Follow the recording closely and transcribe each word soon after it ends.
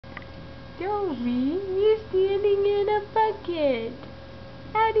Jovi, you're standing in a bucket.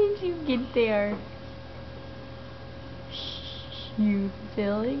 How did you get there? Shh, you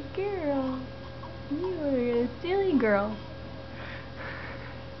silly girl. You are a silly girl.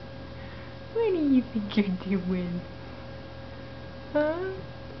 What do you think you're doing? Huh?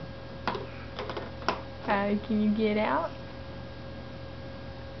 Can you get out?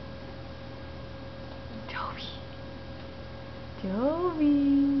 Jovi.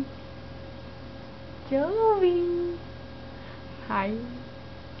 Jovi. Jovi. Hi.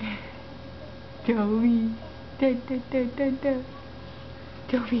 Jovi. Da da da da da.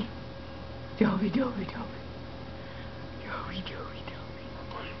 Jovi. Jovi, Jovi, Jovi. Jovi, Jovi, Jovi.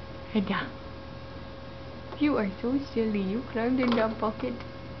 Head down. You are so silly. You climbed in that bucket.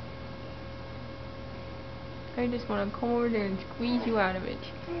 I just want to come over there and squeeze you out of it.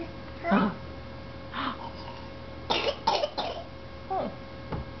 Oh.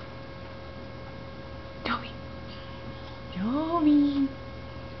 Jovi. Jovi.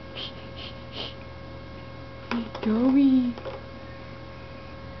 Jovi.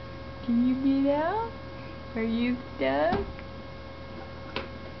 Can you get out? Are you stuck?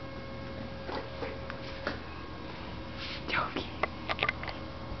 Jovi.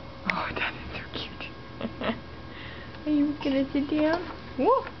 Oh, that is so cute. Are you gonna sit down?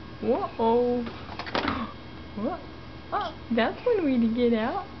 Whoa! Whoa! Whoa! Oh, that's one way to get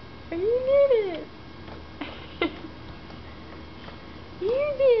out. You did it!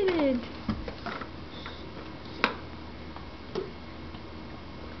 You did it!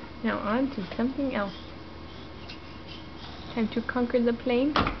 Now on to something else. Time to conquer the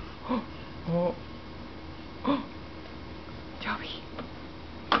plane. Oh! Oh! Oh! Jovi!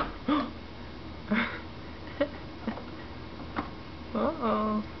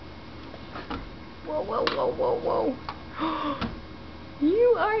 Uh-oh. Whoa, whoa, whoa, whoa, whoa.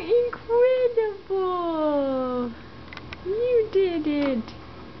 You are incredible. You did it.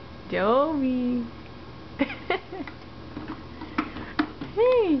 Jovi.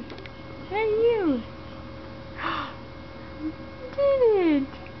 Hey, hey you. You did it.